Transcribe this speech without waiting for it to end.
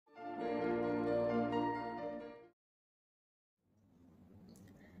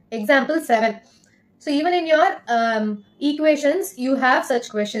Example 7. So even in your equations, you have such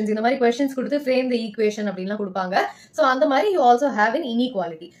questions. In the mari questions kudu frame the equation அப்படினா கொடுப்பாங்க. So அந்த மாதிரி you also have an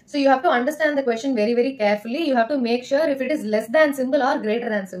inequality. So you have to understand the question very very carefully. You have to make sure if it is less than symbol or greater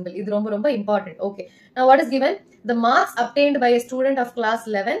than symbol. இது ரொம்ப ரொம்ப important. Okay. Now what is given? The marks obtained by a student of class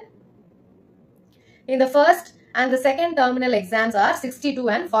 11 in the first and the second terminal exams are 62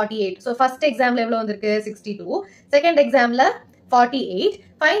 and 48. So first exam level vandirukku 62, second exam la 48.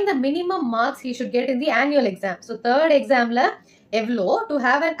 Find the minimum marks he should get in the annual exam. So third exam la evlo to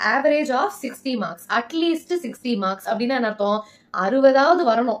have an average of 60 marks, at least 60 marks அப்படினா என்ன அர்த்தம் 60வது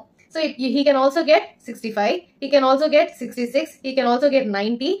வரணும். So he can also get 65, he can also get 66, he can also get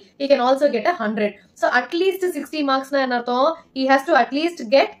 90, he can also get 100. So at least 60 marks na enna artham, he has to at least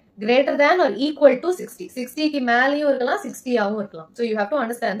get greater than or equal to 60. 60 ki மேலயும் இருக்கலாம் 60 ஆவும் இருக்கலாம். So you have to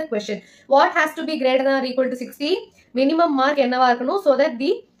understand the question. What has to be greater than or equal to 60? Minimum mark என்னவா இருக்கணும் so that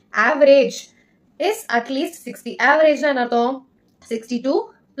the average is at least 60. Average na enna artham 62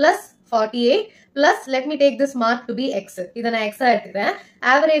 plus 48 plus let me take this mark to be x. இத நான் x ஆ எடுத்துக்கிறேன்.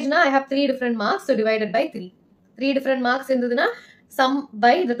 Average na I have 3 different marks, so divided by 3. 3 different marks இருந்ததுனா sum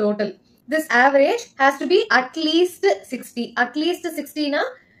by the total. This average has to be at least 60. At least 60 na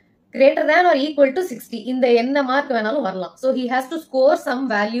greater than or equal to 60. இந்த என்ன mark வேணாலும் வரலாம். So he has to score some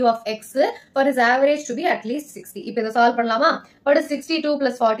value of x for his average to be at least 60. இப்போ இத solve பண்ணலாமா? What is 62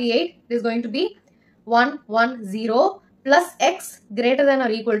 plus 48? It is going to be 110 plus x greater than or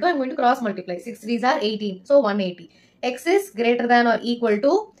equal to, I am going to cross multiply. 6 3s are 18. So 180. X is greater than or equal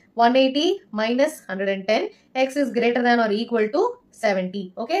to 180 minus 110. X is greater than or equal to 70.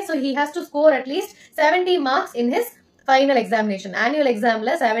 Okay. So he has to score at least 70 marks in his final examination. Annual exam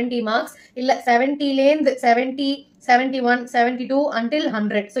la 70 marks illa 70 lend 70 71 72 until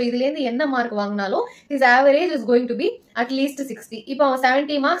 100. So idilendhu enna mark vaangnalo his average is going to be at least 60. Ipo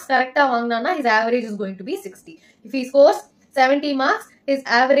 70 marks correct ah vaangnana his average is going to be 60. If he scores 70 marks, his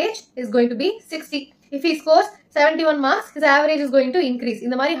average is going to be 60. If he scores 71 marks, his average is going to increase. In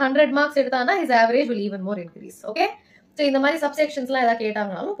the mari 100 marks edutana his average will even more increase. Okay. So in the mari subsections la edha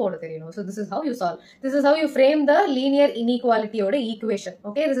ketangalum podu theriyum. So this is how you solve. This is how you frame the linear inequality oda equation.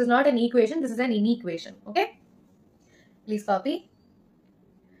 Okay. This is not an equation. This is an inequation. Okay. Please copy.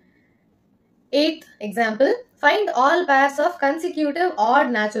 8th example. Find all pairs of consecutive odd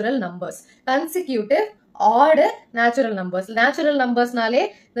natural numbers. Consecutive odd natural numbers. Natural numbers nale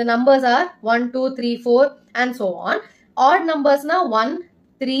the numbers are 1, 2, 3, 4 and so on. Odd numbers na 1,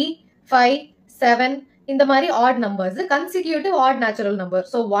 3, 5, 7 in the mari odd numbers. Consecutive odd natural numbers.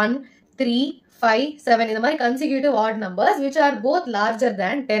 So 1, 3, 5, 7 in the mari consecutive odd numbers which are both larger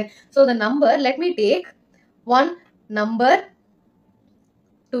than 10. So the number, let me take one number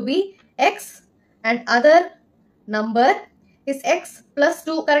to be x and other number is x plus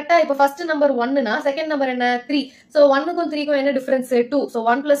 2. Correct? Now first number 1 na, second number enna 3. So 1 kum 3 kum enna difference 2. So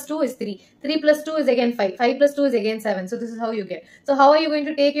 1 plus 2 is 3. 3 plus 2 is again 5. 5 plus 2 is again 7. So this is how you get. So how are you going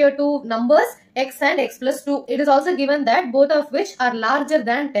to take your two numbers x and x plus 2? It is also given that both of which are larger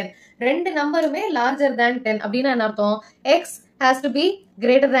than 10. Rendu numberume larger than 10. Abdina enna artham? X has to be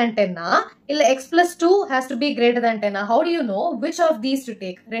greater than 10 na, illa x plus 2 has to be greater than 10 na. How do you know which of these to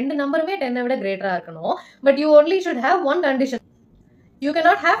take? Rendu numberume 10 vida greater ah irukano, but you only should have one condition. You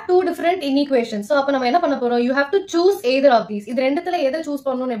cannot have two different inequations. So appo nama enna panna porom? You have to choose either of these. Idu renduthila edha choose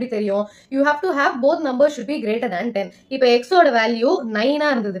pannonu eppadi theriyum? You have to have both numbers should be greater than 10. Ipo x oda value 9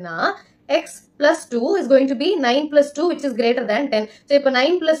 ah irundaduna, x plus 2 is going to be 9 plus 2 which is greater than 10. So if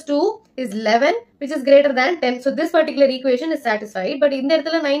 9 plus 2 is 11 which is greater than 10. So this particular equation is satisfied. But in the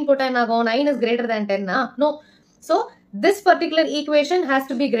 9 put 9 is greater than 10 na? No. So this particular equation has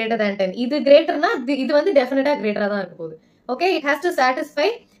to be greater than 10. Idu greater na, idu vandu definitely greater ah irukudhu. Okay, it has to satisfy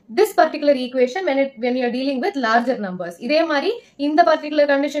this particular equation when you are dealing with larger numbers. Idhe mari in the particular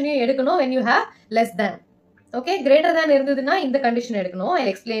condition you edukano when you have less than. Okay, greater than irundaduna in the condition edukano.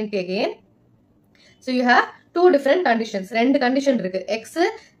 I'll explain it again. So you have two different conditions. Rendu condition irukku. X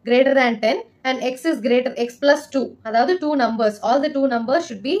greater than 10 and x is greater x plus 2. Adhaadu two numbers. All the two numbers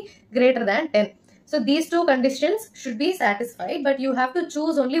should be greater than 10. So these two conditions should be satisfied, but you have to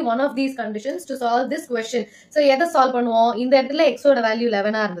choose only one of these conditions to solve this question. So edha solve பண்ணுவோம்? இந்த இடத்துல x oda value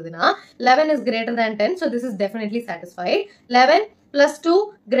 11 ah irundaduna, 11 is greater than 10, so this is definitely satisfied. 11 plus 2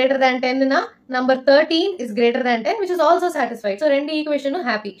 greater than 10 na, number 13 is greater than 10 which is also satisfied. So rendu equation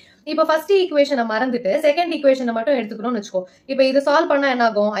happy. இப்போ first equation மறந்துட்டு second equation மட்டும் எடுத்துக்கணும்னு வெச்சுக்கோ. இப்போ இது solve பண்ணா என்ன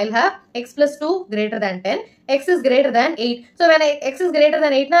ஆகும்? I'll have x plus 2 greater than 10, x is greater than 8. So when x is greater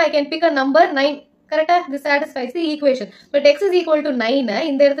than 8 na, I can pick a number 9. Correct? This satisfies the equation. But x is equal to 9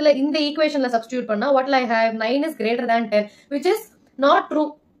 in the equation la substitute panna, what will I have? 9 is greater than 10 which is not true.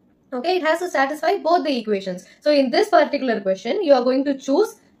 Okay, it has to satisfy both the equations. So in this particular question, you are going to choose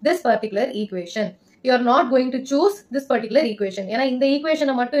this particular equation. You are not going to choose this particular equation. ஏனா இந்த equation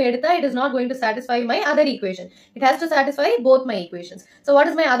மட்டும் எடுத்தா it is not going to satisfy my other equation. It has to satisfy both my equations. So what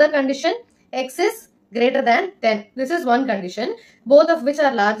is my other condition? X is greater than 10. This is one condition, both of which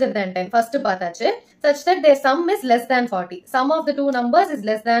are larger than 10. First பார்த்தாச்சு, such that their sum is less than 40. Sum of the two numbers is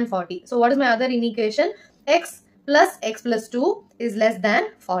less than 40. So what is my other equation? X plus x plus 2 is less than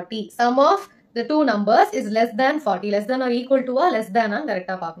 40. Sum of the two numbers is less than 40. Less than or equal to or less than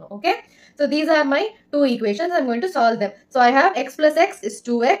correct. Okay. So these are my two equations. I'm going to solve them. So I have x plus x is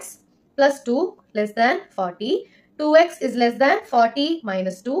 2x plus 2 less than 40. 2x is less than 40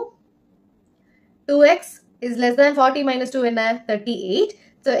 minus 2. 2x is less than 40 minus 2 in 38.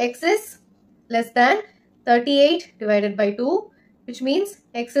 So x is less than 38 divided by 2, which means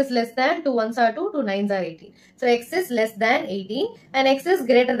x is less than 2 ones are 2, 2 nines are 18. So x is less than 18 and x is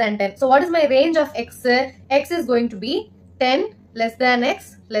greater than 10. So what is my range of x? X is going to be 10 less than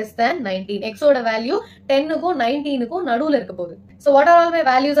x less than 19. X oda value 10 க்கும் 19 க்கும் நடுவுல இருக்க போகுது. So what are all my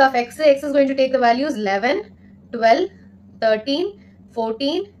values of x? X is going to take the values 11, 12, 13,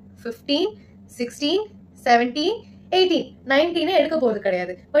 14, 15, 16, 17, 18, 19 எடுக்க போறது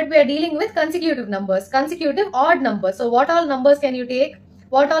கிடையாது. But we are dealing with consecutive numbers, consecutive odd numbers. So what all numbers can you take?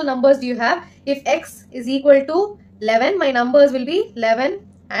 What all numbers do you have? If x is equal to 11, my numbers will be 11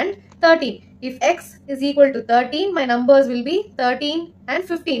 and 13. If x is equal to 13, my numbers will be 13 and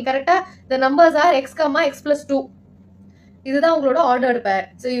 15. Correct? The numbers are x comma x plus 2. இதுதான் உங்களோட ordered pair.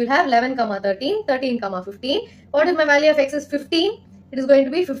 So you will have 11 comma 13, 13 comma 15. What is my value of x is 15? It is going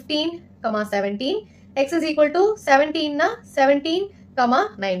to be 15 comma 17. X is equal to 17 na 17 comma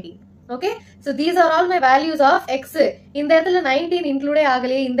 19. Okay, so these are all my values of x. இந்த இடத்துல 19 include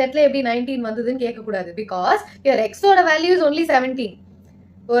ஆகலையே, இந்த இடத்துல எப்படி 19 வந்ததுன்னு கேட்க கூடாது, because your x ஓட value is only 17.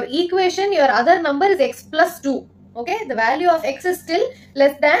 For equation, your other number is x plus 2. Okay, the value of x is still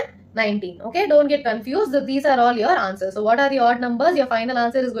less than 19. Okay, don't get confused. These are all your answers. So what are the odd numbers? Your final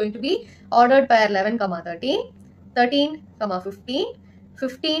answer is going to be ordered pair 11 comma 13, 13 comma 15,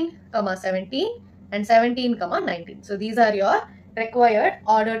 15 comma 17 and 17 comma 19. So these are your required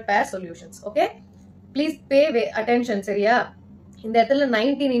ordered pair solutions. Okay, please pay attention. சரியா, இந்த இடத்துல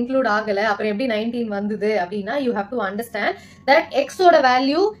 19 include ஆகல, அப்புறம் எப்படி 19 வந்தது அப்படினா, you have to understand that x ஓட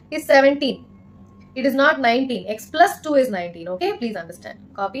value is 17. It is not 19. X plus 2 is 19. Okay, please understand.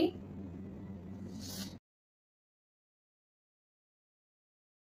 Copy.